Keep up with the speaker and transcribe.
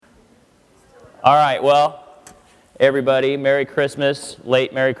All right, well, everybody, Merry Christmas,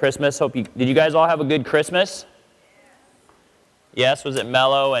 late Merry Christmas. Did you guys all have a good Christmas? Yes, was it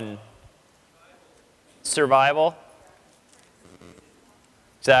mellow and survival?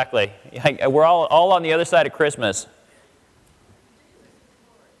 Exactly. We're all on the other side of Christmas.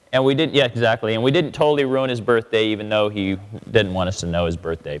 And we didn't, yeah, exactly. And we didn't totally ruin his birthday, even though he didn't want us to know his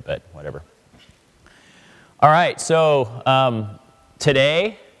birthday, but whatever. All right, so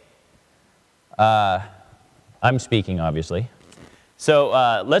today, I'm speaking, obviously.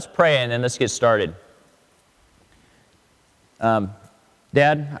 So let's pray and then let's get started.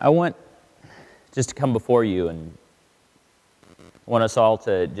 Dad, I want just to come before you and I want us all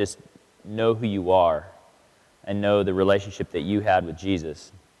to just know who you are and know the relationship that you had with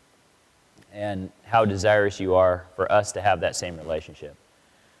Jesus and how desirous you are for us to have that same relationship.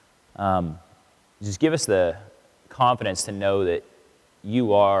 Just give us the confidence to know that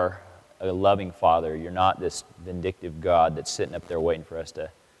you are a loving Father. You're not this vindictive God that's sitting up there waiting for us to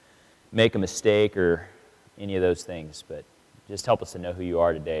make a mistake or any of those things, but just help us to know who you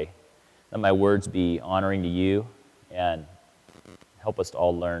are today. Let my words be honoring to you and help us to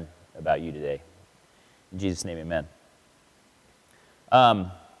all learn about you today. In Jesus' name, amen.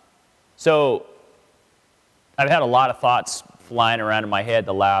 So I've had a lot of thoughts flying around in my head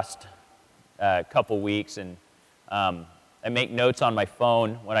the last couple weeks, and I make notes on my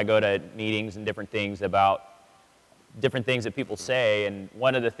phone when I go to meetings and different things about different things that people say. And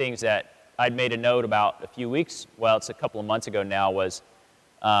one of the things that I'd made a note about a few weeks, well, it's a couple of months ago now, was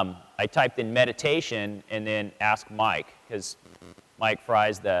I typed in meditation and then ask Mike, because Mike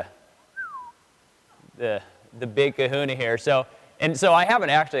Fry's the big kahuna here. So I haven't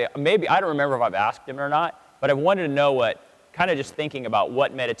actually, maybe, I don't remember if I've asked him or not, but I wanted to know what, kind of just thinking about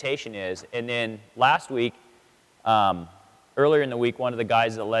what meditation is. And then last week, earlier in the week, one of the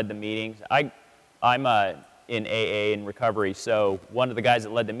guys that led the meetings, I'm in AA in recovery, so one of the guys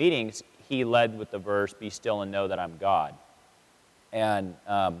that led the meetings, he led with the verse, "Be still and know that I'm God." And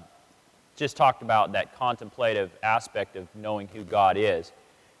just talked about that contemplative aspect of knowing who God is.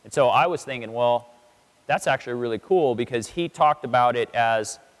 And so I was thinking, well, that's actually really cool, because he talked about it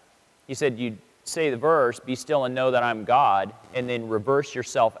as, he said, you say the verse, "Be still and know that I'm God," and then reverse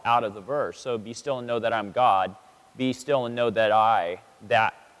yourself out of the verse. So be still and know that I'm God. Be still and know that I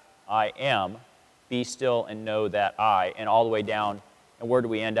am. Be still and know that I, and all the way down, and where do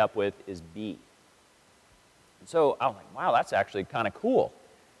we end up with is be. And so I was like, wow, that's actually kind of cool.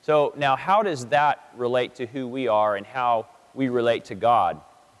 So now how does that relate to who we are and how we relate to God?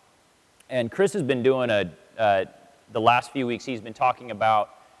 And Chris has been doing the last few weeks, he's been talking about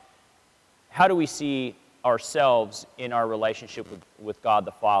how do we see ourselves in our relationship with God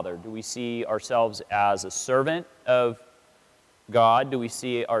the Father? Do we see ourselves as a servant of God? Do we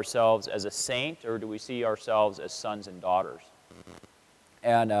see ourselves as a saint, or do we see ourselves as sons and daughters?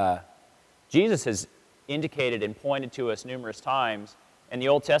 And Jesus has indicated and pointed to us numerous times, and the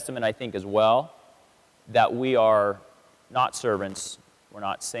Old Testament I think as well, that we are not servants, we're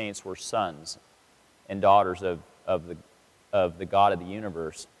not saints, we're sons and daughters of the God of the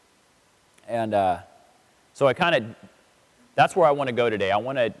universe. And so that's where I want to go today. I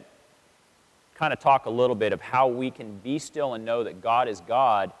want to kind of talk a little bit of how we can be still and know that God is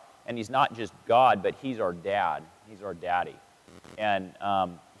God, and He's not just God, but He's our dad. He's our daddy. And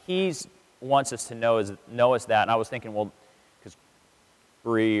He wants us to know us that. And I was thinking, well, because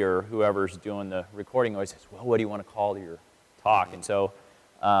Bree or whoever's doing the recording always says, well, what do you want to call your talk? And so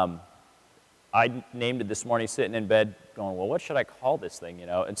I named it this morning, sitting in bed going, well, what should I call this thing, you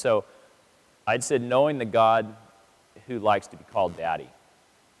know? And so I'd said, knowing the God who likes to be called Daddy.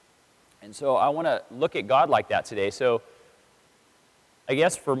 And so I want to look at God like that today. So I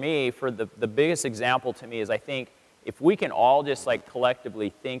guess for me, for the biggest example to me is, I think if we can all just like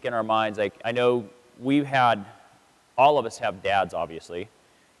collectively think in our minds, like I know all of us have dads obviously,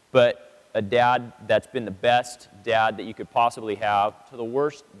 but a dad that's been the best dad that you could possibly have to the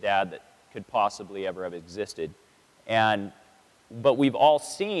worst dad that could possibly ever have existed. But we've all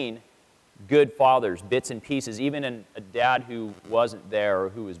seen good fathers, bits and pieces. Even in a dad who wasn't there or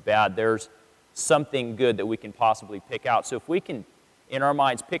who was bad, there's something good that we can possibly pick out. So if we can, in our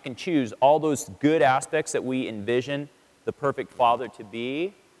minds, pick and choose all those good aspects that we envision the perfect father to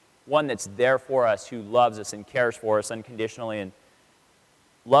be, one that's there for us, who loves us and cares for us unconditionally and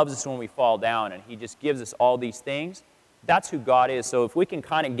loves us when we fall down, and He just gives us all these things, that's who God is. So if we can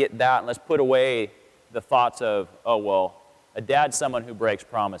kind of get that, and let's put away the thoughts of, oh, well, a dad's someone who breaks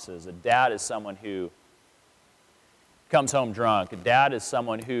promises. A dad is someone who comes home drunk. A dad is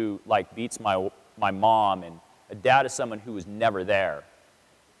someone who beats my mom, and a dad is someone who was never there.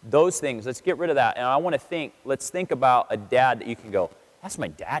 those things, let's get rid of that. And I want to let's think about a dad that you can go, that's my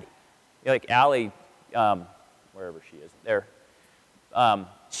daddy. You know, like Allie, wherever she is, there.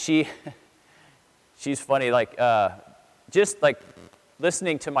 She's funny, like, just like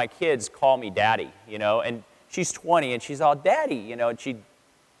listening to my kids call me daddy, you know, and she's 20 and she's all daddy, you know, and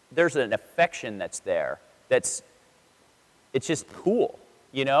there's an affection that's there it's just cool,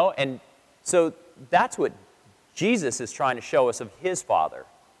 you know, and so that's what Jesus is trying to show us of his Father.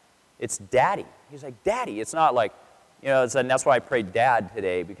 It's daddy. He's like, daddy. It's not like, you know, and that's why I prayed dad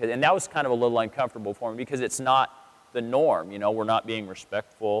today, and that was kind of a little uncomfortable for me because it's not the norm, you know, we're not being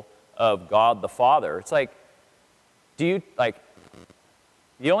respectful of God the Father. It's like, the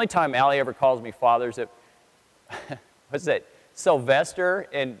only time Allie ever calls me father is what's that, Sylvester,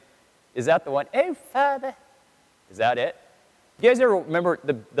 and is that the one? Hey, Father. Is that it? You guys ever remember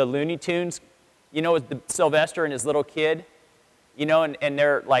the Looney Tunes? You know, with Sylvester and his little kid? You know, and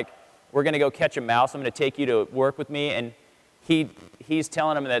they're like, we're going to go catch a mouse. I'm going to take you to work with me. And he's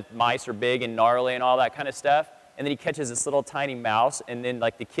telling them that mice are big and gnarly and all that kind of stuff. And then he catches this little tiny mouse. And then,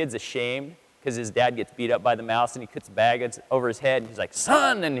 like, the kid's ashamed because his dad gets beat up by the mouse. And he puts a bag over his head. And he's like,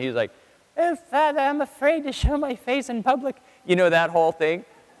 son. And he's like, oh, Father, I'm afraid to show my face in public. You know, that whole thing.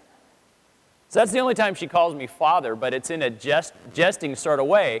 So that's the only time she calls me father, but it's in a jesting sort of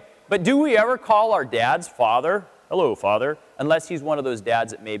way. But do we ever call our dads father? Hello, Father. Unless he's one of those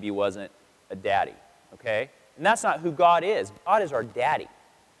dads that maybe wasn't a daddy, okay? And that's not who God is. God is our daddy,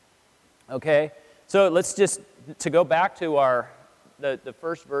 okay? So let's to go back to the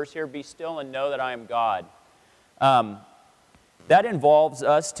first verse here, be still and know that I am God. That involves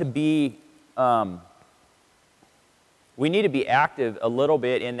us to be, we need to be active a little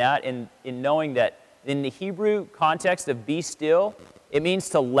bit in that, in knowing that in the Hebrew context of be still, it means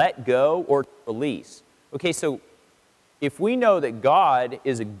to let go or release. Okay, so if we know that God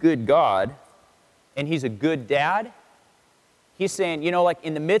is a good God and he's a good dad, he's saying, you know, like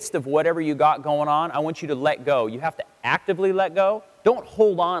in the midst of whatever you got going on, I want you to let go. You have to actively let go. Don't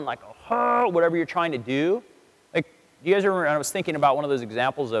hold on like, whatever you're trying to do. Like, do you guys remember, I was thinking about one of those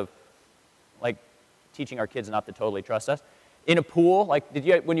examples of, like, teaching our kids not to totally trust us. In a pool, like,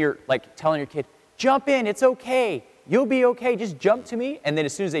 when you're, like, telling your kid, jump in, it's okay, you'll be okay, just jump to me, and then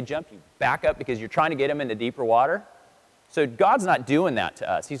as soon as they jump, you back up because you're trying to get them into deeper water. So God's not doing that to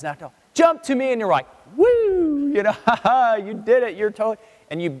us. He's not going, jump to me, and you're like, woo, you know, you did it, you're totally,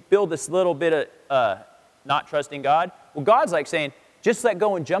 and you build this little bit of not trusting God. Well, God's like saying, just let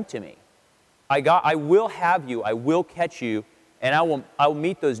go and jump to me. I will have you, I will catch you, and I will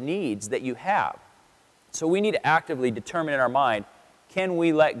meet those needs that you have. So we need to actively determine in our mind, can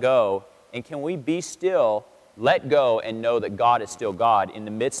we let go, and can we be still, let go, and know that God is still God in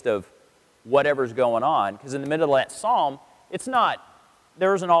the midst of whatever's going on? Because in the middle of that psalm,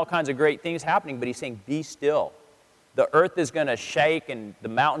 there isn't all kinds of great things happening, but he's saying, be still. The earth is going to shake, and the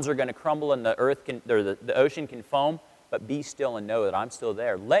mountains are going to crumble, and the ocean can foam, but be still and know that I'm still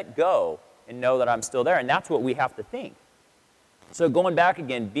there. Let go and know that I'm still there, and that's what we have to think. So going back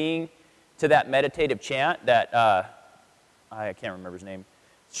again, being to that meditative chant that, I can't remember his name,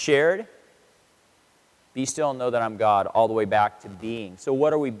 shared, be still and know that I'm God, all the way back to being. So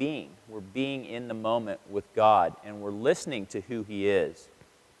what are we being? We're being in the moment with God, and we're listening to who he is.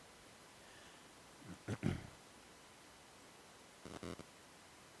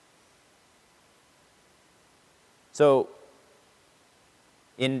 So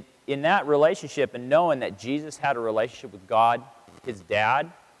in that relationship, and knowing that Jesus had a relationship with God, his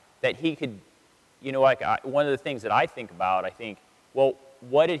dad, that he could, you know, like one of the things that I think about, I think, well,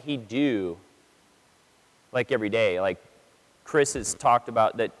 what did he do, like every day? Like Chris has talked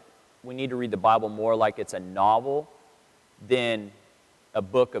about that we need to read the Bible more like it's a novel than a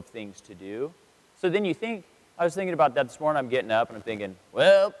book of things to do. So then you think, I was thinking about that this morning, I'm getting up and I'm thinking,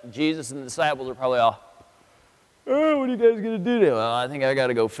 well, Jesus and the disciples are probably all, oh, what are you guys going to do today? Well, I think I got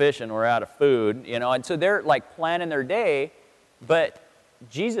to go fishing, we're out of food, you know, and so they're like planning their day, but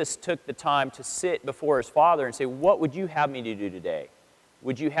Jesus took the time to sit before his Father and say, what would you have me to do today?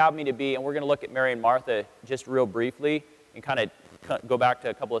 Would you have me to be, and we're going to look at Mary and Martha just real briefly and kind of go back to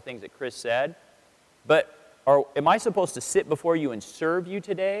a couple of things that Chris said, but am I supposed to sit before you and serve you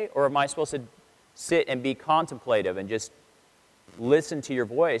today, or am I supposed to sit and be contemplative and just listen to your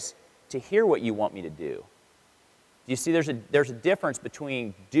voice to hear what you want me to do? Do you see there's a difference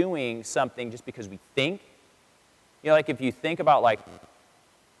between doing something just because we think? You know, like if you think about like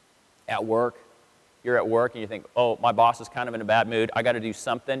at work, you're at work and you think, oh, my boss is kind of in a bad mood. I got to do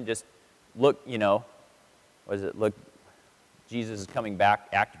something. Just look, you know, what is it? Look, Jesus is coming back,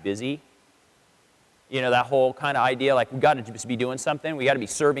 act busy. that whole kind of idea, like we got to just be doing something. We got to be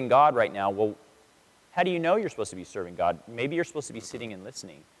serving God right now. Well, how do you know you're supposed to be serving God? Maybe you're supposed to be sitting and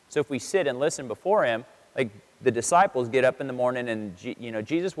listening. So if we sit and listen before him, like the disciples get up in the morning and,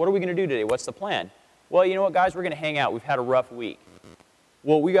 Jesus, what are we going to do today? What's the plan? Well, you know what, guys? We're going to hang out. We've had a rough week.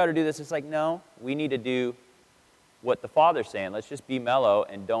 Well, we got to do this. It's like, no, we need to do what the Father's saying. Let's just be mellow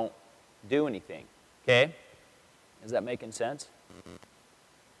and don't do anything. Okay? Is that making sense?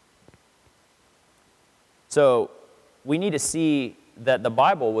 So we need to see that the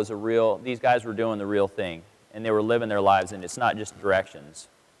Bible was these guys were doing the real thing, and they were living their lives, and it's not just directions.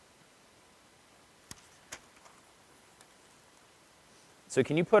 So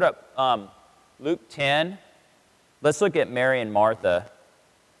can you put up Luke 10? Let's look at Mary and Martha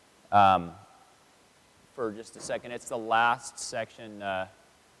for just a second. It's the last section,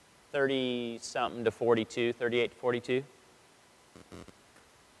 30-something to 42, 38 to 42.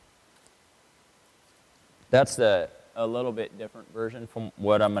 That's a little bit different version from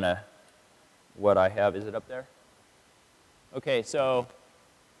what I have. Is it up there? Okay, so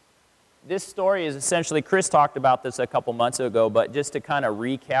this story is essentially, Chris talked about this a couple months ago, but just to kind of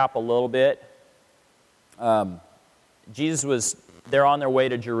recap a little bit, they're on their way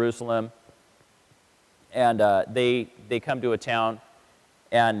to Jerusalem, and they come to a town,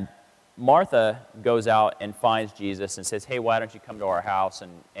 and Martha goes out and finds Jesus and says, hey, why don't you come to our house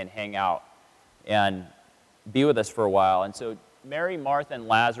and hang out and be with us for a while. And so Mary, Martha, and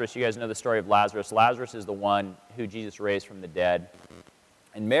Lazarus, you guys know the story of Lazarus. Lazarus is the one who Jesus raised from the dead.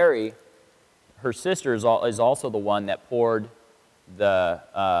 And Mary, her sister, is also the one that poured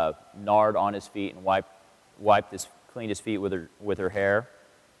the nard on his feet and cleaned his feet with her hair.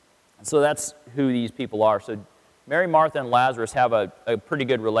 And so that's who these people are. So Mary, Martha, and Lazarus have a pretty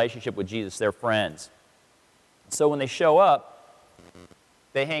good relationship with Jesus. They're friends. So when they show up,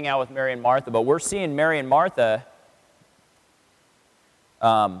 they hang out with Mary and Martha, but we're seeing Mary and Martha,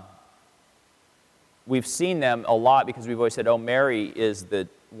 we've seen them a lot because we've always said, oh, Mary is the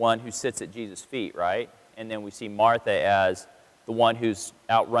one who sits at Jesus' feet, right? And then we see Martha as the one who's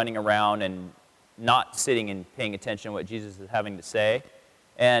out running around and not sitting and paying attention to what Jesus is having to say.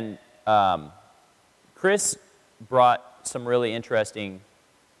 And Chris brought some really interesting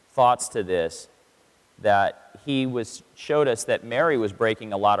thoughts to this, that he showed us that Mary was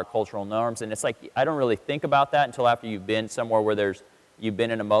breaking a lot of cultural norms. And it's like, I don't really think about that until after you've been somewhere where you've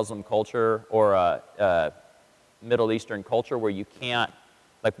been in a Muslim culture or a Middle Eastern culture where you can't,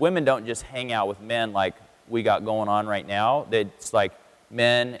 like women don't just hang out with men like we got going on right now. It's like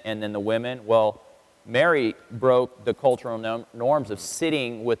men and then the women. Well, Mary broke the cultural norms of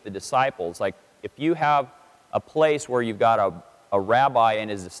sitting with the disciples. Like if you have a place where you've got a rabbi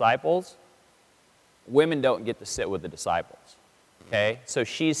and his disciples, women don't get to sit with the disciples, okay? So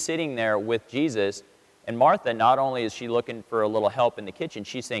she's sitting there with Jesus, and Martha, not only is she looking for a little help in the kitchen,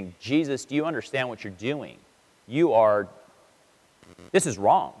 she's saying, Jesus, do you understand what you're doing? This is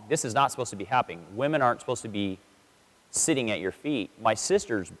wrong. This is not supposed to be happening. Women aren't supposed to be sitting at your feet. My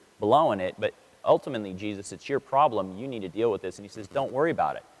sister's blowing it, but ultimately, Jesus, it's your problem. You need to deal with this. And he says, don't worry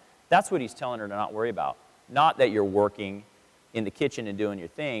about it. That's what he's telling her to not worry about. Not that you're working in the kitchen and doing your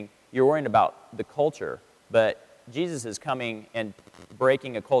thing. You're worrying about the culture, but Jesus is coming and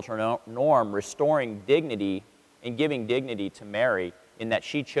breaking a cultural norm, restoring dignity and giving dignity to Mary in that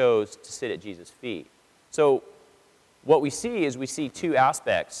she chose to sit at Jesus' feet. So what we see two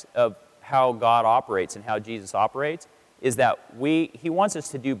aspects of how God operates and how Jesus operates, is that he wants us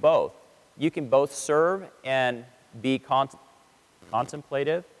to do both. You can both serve and be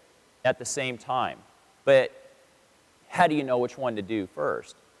contemplative at the same time. But how do you know which one to do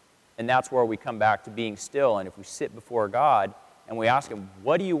first? And that's where we come back to being still. And if we sit before God and we ask him,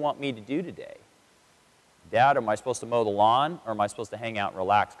 what do you want me to do today? Dad, am I supposed to mow the lawn, or am I supposed to hang out and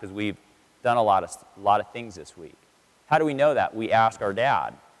relax because we've done a lot of things this week? How do we know that? We ask our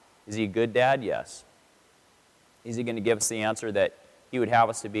dad. Is he a good dad? Yes. Is he going to give us the answer that he would have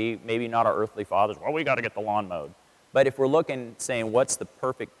us to be? Maybe not our earthly fathers. Well, we got to get the lawn mowed. But if we're looking, saying, what's the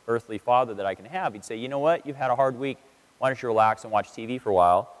perfect earthly father that I can have? He'd say, you know what? You've had a hard week. Why don't you relax and watch TV for a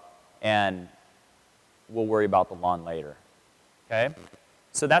while, and we'll worry about the lawn later. Okay?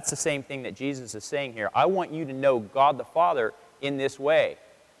 So that's the same thing that Jesus is saying here. I want you to know God the Father in this way.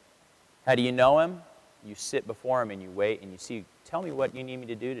 How do you know him? You sit before him and you wait and you see, tell me what you need me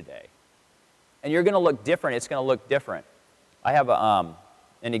to do today. And you're going to look different. It's going to look different. I have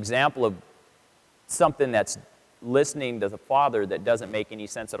an example of something that's listening to the Father that doesn't make any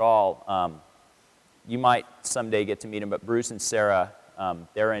sense at all. You might someday get to meet him, but Bruce and Sarah,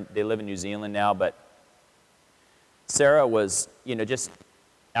 they live in New Zealand now, but Sarah was, just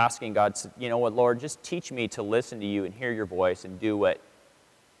asking God, you know what, Lord, just teach me to listen to you and hear your voice and do what,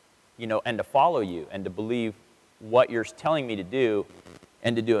 and to follow you and to believe what you're telling me to do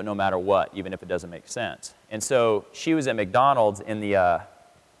and to do it no matter what, even if it doesn't make sense. And so she was at McDonald's in the,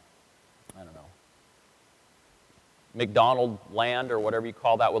 McDonald land or whatever you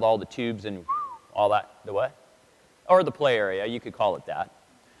call that with all the tubes and all that. The what? Or the play area, you could call it that.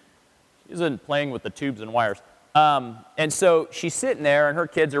 She wasn't playing with the tubes and wires. And so she's sitting there and her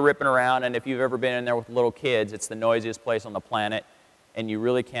kids are ripping around, and if you've ever been in there with little kids, it's the noisiest place on the planet, and you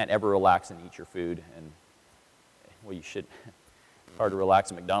really can't ever relax and eat your food. And, well, you should. It's hard to relax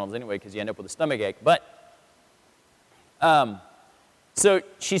at McDonald's anyway because you end up with a stomach ache. But, so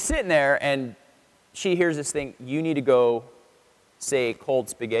she's sitting there and she hears this thing, you need to go say cold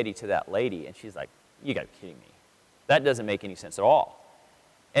spaghetti to that lady. And she's like, you got to be kidding me. That doesn't make any sense at all.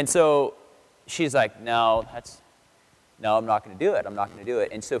 And so she's like, no, I'm not going to do it. I'm not going to do it.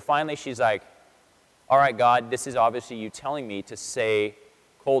 And so finally she's like, all right, God, this is obviously you telling me to say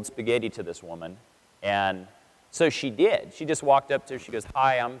cold spaghetti to this woman. And so she did. She just walked up to her. She goes,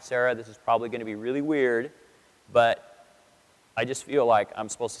 hi, I'm Sarah. This is probably going to be really weird, but I just feel like I'm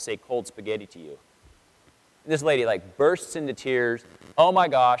supposed to say cold spaghetti to you. And this lady bursts into tears. Oh my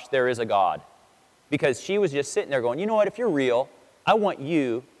gosh, there is a God. Because she was just sitting there going, you know what, if you're real, I want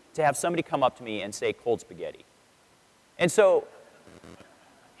you to have somebody come up to me and say cold spaghetti. And so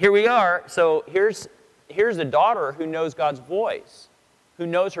here we are. So here's a daughter who knows God's voice, who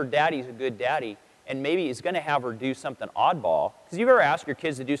knows her daddy's a good daddy, and maybe is going to have her do something oddball. Because you've ever asked your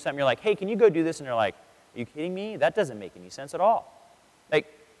kids to do something, you're like, hey, can you go do this? And they're like, are you kidding me? That doesn't make any sense at all.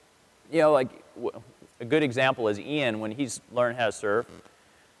 A good example is Ian, when he's learned how to surf.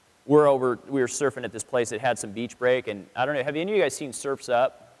 We were surfing at this place that had some beach break, and I don't know, have any of you guys seen Surf's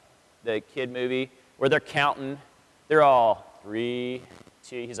Up, the kid movie, where they're counting? They're all 3,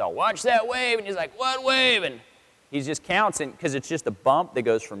 2, he's all, watch that wave, and he's like, what wave? And he just counts, because it's just a bump that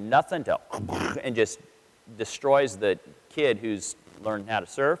goes from nothing to and just destroys the kid who's learned how to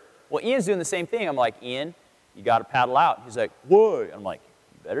surf. Well, Ian's doing the same thing. I'm like, Ian, you got to paddle out. He's like, whoa. I'm like,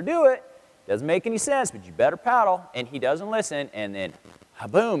 you better do it. Doesn't make any sense, but you better paddle. And he doesn't listen, and then,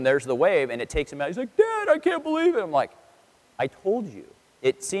 boom, there's the wave, and it takes him out. He's like, Dad, I can't believe it. I'm like, I told you.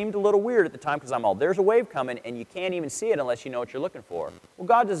 It seemed a little weird at the time because I'm all, there's a wave coming, and you can't even see it unless you know what you're looking for. Well,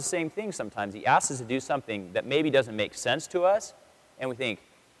 God does the same thing sometimes. He asks us to do something that maybe doesn't make sense to us, and we think,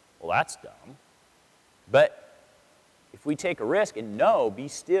 well, that's dumb. But if we take a risk and be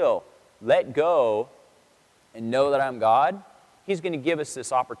still, let go, and know that I'm God, He's going to give us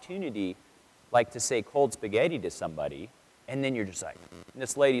this opportunity, like to say cold spaghetti to somebody, and then you're just like, and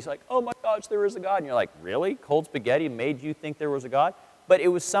this lady's like, oh my gosh, there is a God. And you're like, really? Cold spaghetti made you think there was a God? But it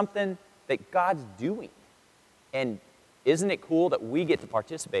was something that God's doing. And isn't it cool that we get to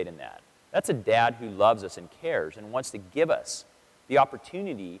participate in that? That's a dad who loves us and cares and wants to give us the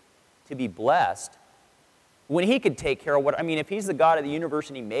opportunity to be blessed when He could take care of if He's the God of the universe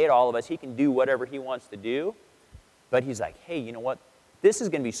and He made all of us, He can do whatever He wants to do. But He's like, hey, you know what? This is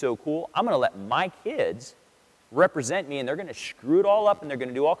going to be so cool. I'm going to let my kids represent me, and they're going to screw it all up, and they're going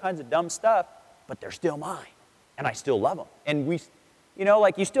to do all kinds of dumb stuff, but they're still mine, and I still love them. And you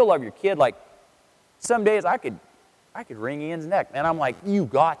still love your kid. Like, some days I could wring Ian's neck, and I'm like, you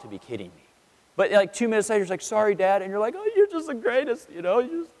got to be kidding me. But 2 minutes later, he's like, sorry, Dad, and you're like, oh, you're just the greatest,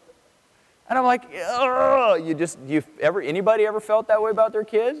 And I'm like, anybody ever felt that way about their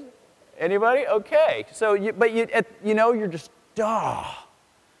kids? Anybody? Okay. So, you're just, duh.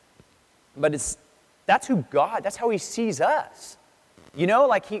 But that's who God, that's how He sees us.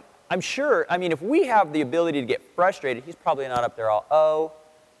 I'm sure, if we have the ability to get frustrated, He's probably not up there all, oh,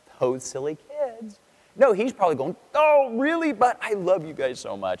 those silly kids. No, He's probably going, oh, really? But I love you guys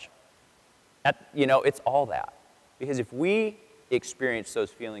so much. It's all that. Because if we experience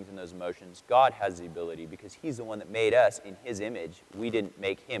those feelings and those emotions, God has the ability, because He's the one that made us in His image. We didn't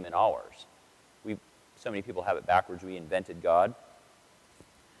make Him in ours. So many people have it backwards. We invented God.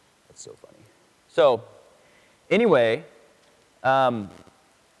 That's so funny. So, anyway, as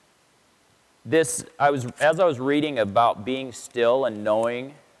I was reading about being still and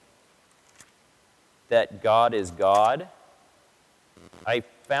knowing that God is God, I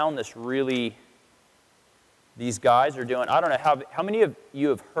found these guys are doing, I don't know, how many of you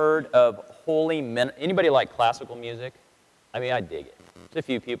have heard of anybody like classical music? I dig it. There's a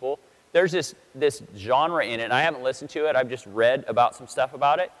few people. There's this genre in it, and I haven't listened to it. I've just read about some stuff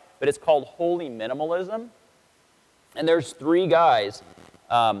about it, but it's called holy minimalism. And there's 3 guys,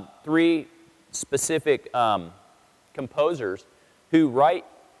 3 specific composers who write,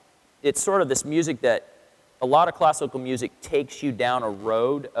 it's sort of this music that a lot of classical music takes you down a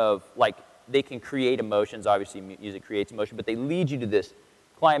road of, like, they can create emotions. Obviously, music creates emotion, but they lead you to this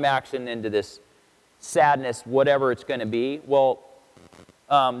climax and into this sadness, whatever it's going to be. Well,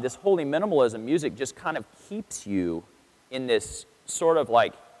 this holy minimalism music just kind of keeps you in this sort of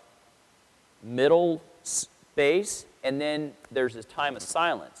like middle space, and then there's this time of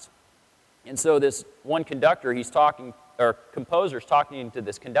silence. And so this one conductor, composer's talking to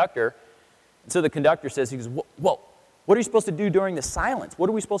this conductor, and so the conductor says, he goes, well, what are you supposed to do during the silence? What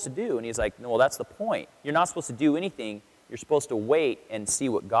are we supposed to do? And he's like, no, well, that's the point. You're not supposed to do anything. You're supposed to wait and see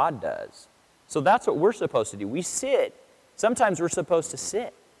what God does. So that's what we're supposed to do. We sit. Sometimes we're supposed to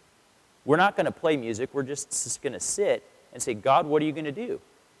sit. We're not going to play music. We're just going to sit and say, God, what are you going to do?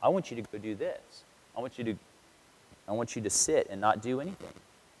 I want you to go do this. I want you to sit and not do anything.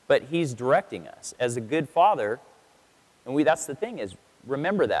 But he's directing us as a good father. And that's the thing is,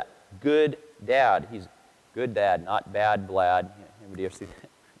 remember that. Good dad. He's good dad, not bad Vlad. Anybody ever see that?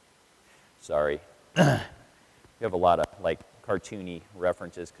 Sorry. We have a lot of like cartoony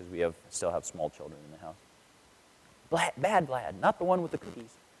references because we still have small children in the house. Bad Vlad, not the one with the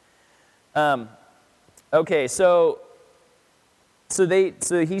cookies. Okay, so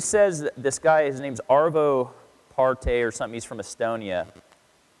he says that this guy, his name's Arvo Parte or something. He's from Estonia.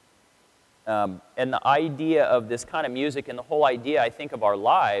 And the idea of this kind of music and the whole idea, I think, of our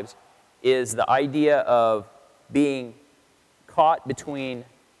lives is the idea of being caught between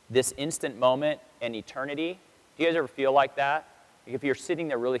this instant moment and eternity. Do you guys ever feel like that? Like if you're sitting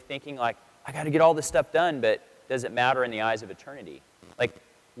there really thinking like, I got to get all this stuff done, but does it matter in the eyes of eternity? Like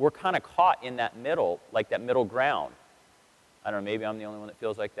we're kind of caught in that middle, like that middle ground. I don't know, maybe I'm the only one that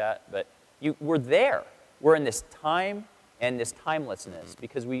feels like that, but we're there. We're in this time and this timelessness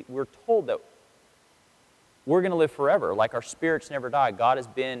because we're told that we're going to live forever. Like our spirits never die. God has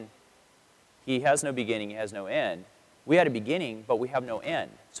been, he has no beginning, he has no end. We had a beginning, but we have no end.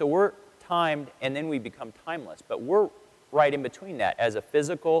 So we're timed and then we become timeless. But we're right in between that. As a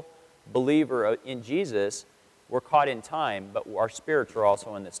physical believer in Jesus, we're caught in time, but our spirits are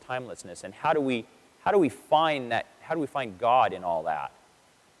also in this timelessness. And how do we find that? How do we find God in all that?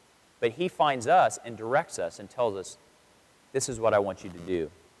 But he finds us and directs us and tells us, this is what I want you to do.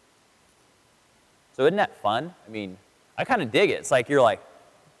 So isn't that fun? I mean, I kind of dig it. It's like you're like,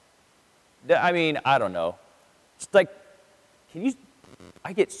 I mean, I don't know. It's like,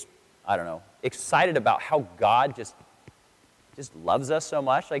 I don't know, excited about how God just loves us so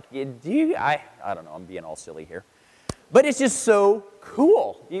much. Like, I don't know, I'm being all silly here. But it's just so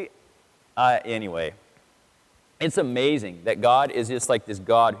cool. Anyway, it's amazing that God is just like this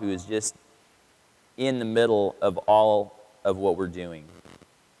God who is just in the middle of all of what we're doing.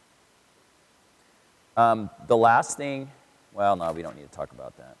 The last thing, well, no, we don't need to talk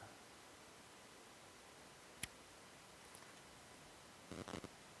about that.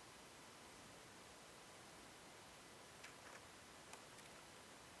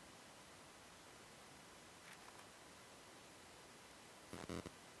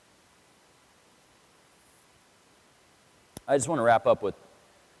 I just want to wrap up with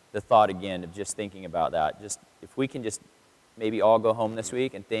the thought again of just thinking about that. Just if we can just maybe all go home this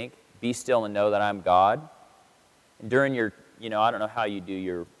week and think, be still and know that I'm God. And during your, I don't know how you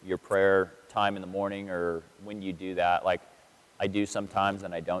do your prayer time in the morning or when you do that. Like I do sometimes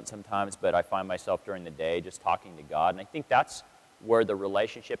and I don't sometimes, but I find myself during the day just talking to God. And I think that's where the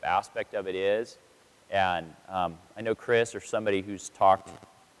relationship aspect of it is. And I know Chris or somebody who's talked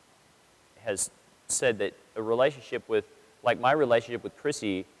has said that a relationship with, like my relationship with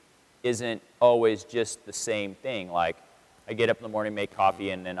Chrissy isn't always just the same thing. Like I get up in the morning, make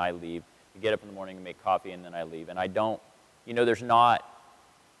coffee, and then I leave. I get up in the morning and make coffee, and then I leave. And I don't, there's not,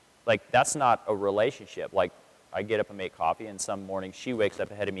 like that's not a relationship. Like I get up and make coffee, and some mornings she wakes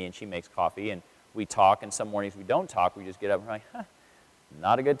up ahead of me and she makes coffee, and we talk, and some mornings we don't talk. We just get up and we're like,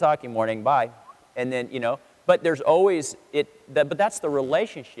 not a good talking morning, bye. And then, but there's always, but that's the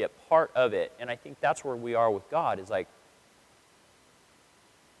relationship part of it. And I think that's where we are with God is like,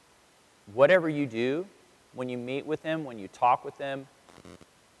 whatever you do, when you meet with him, when you talk with him,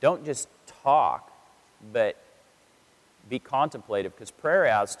 don't just talk, but be contemplative, because prayer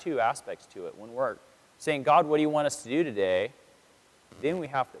has two aspects to it. When we're saying, God, what do you want us to do today? Then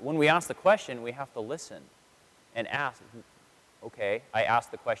when we ask the question, we have to listen and ask, okay, I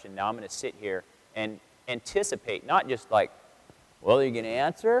asked the question, now I'm going to sit here and anticipate, not just like, well, are you going to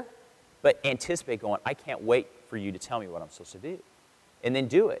answer? But anticipate going, I can't wait for you to tell me what I'm supposed to do. And then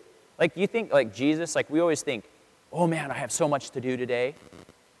do it. Like you think, like Jesus, like we always think, oh man, I have so much to do today.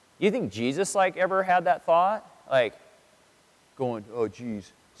 You think Jesus like ever had that thought? Like going, oh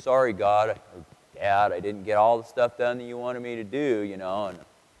geez, sorry God, or Dad, I didn't get all the stuff done that you wanted me to do, and I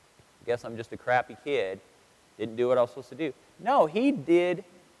guess I'm just a crappy kid. Didn't do what I was supposed to do. No, he did.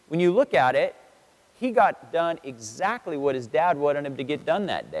 When you look at it, he got done exactly what his dad wanted him to get done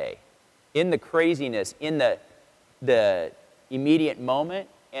that day. In the craziness, in the immediate moment,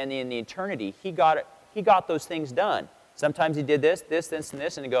 and in the eternity, he got those things done. Sometimes he did this, and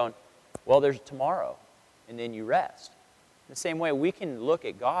this, and going, well, there's tomorrow, and then you rest. In the same way, we can look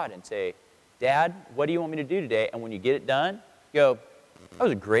at God and say, Dad, what do you want me to do today? And when you get it done, you go, that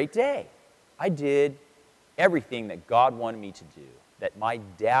was a great day. I did everything that God wanted me to do, that my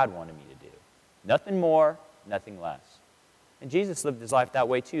dad wanted me to do. Nothing more, nothing less. And Jesus lived his life that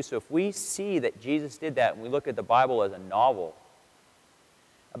way too. So if we see that Jesus did that, and we look at the Bible as a novel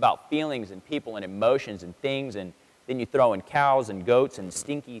about feelings and people and emotions and things, and then you throw in cows and goats and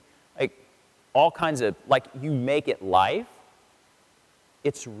stinky, like all kinds of, like you make it life,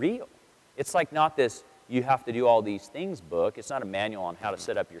 it's real. It's like not this, you have to do all these things book. It's not a manual on how to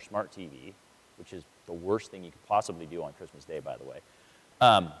set up your smart TV, which is the worst thing you could possibly do on Christmas Day, by the way.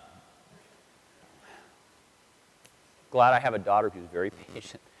 Glad I have a daughter who's very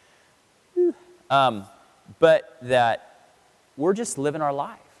patient. But that we're just living our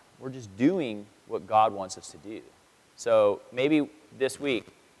life. We're just doing what God wants us to do. So maybe this week,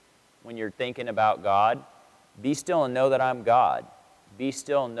 when you're thinking about God, be still and know that I'm God. Be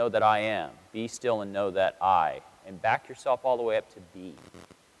still and know that I am. Be still and know that I. And back yourself all the way up to be.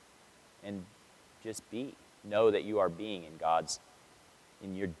 And just be. Know that you are being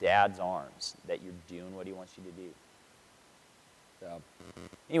in your dad's arms, that you're doing what he wants you to do. So,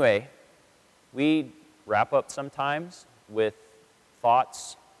 anyway, we wrap up sometimes with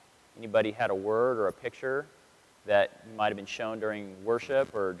thoughts. Anybody had a word or a picture that might have been shown during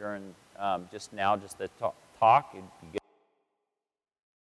worship or during just the talk? It'd be good.